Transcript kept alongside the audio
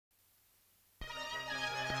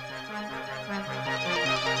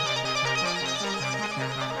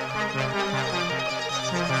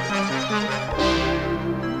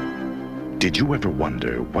Did you ever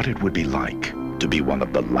wonder what it would be like to be one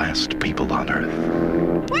of the last people on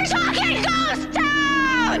Earth? We're talking ghost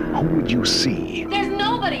town! Who would you see? There's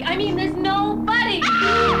nobody. I mean, there's nobody.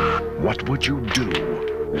 What would you do?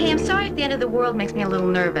 Hey, I'm sorry if the end of the world makes me a little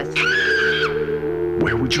nervous.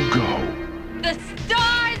 Where would you go? The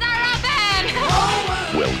stars are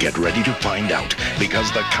open! Well, get ready to find out,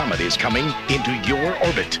 because the comet is coming into your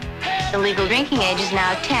orbit. The legal drinking age is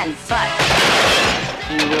now 10, but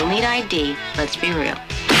you will need ID. Let's be real.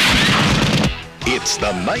 It's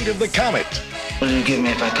the night of the comet. What do you give me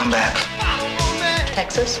if I come back?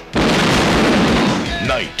 Texas?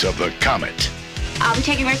 Night of the comet. I'll be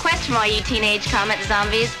taking requests from all you teenage comet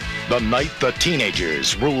zombies. The night the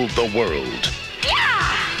teenagers ruled the world.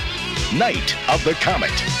 Yeah! Night of the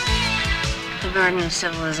comet. The burden of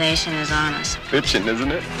civilization is on us. Fiction,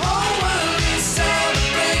 isn't it?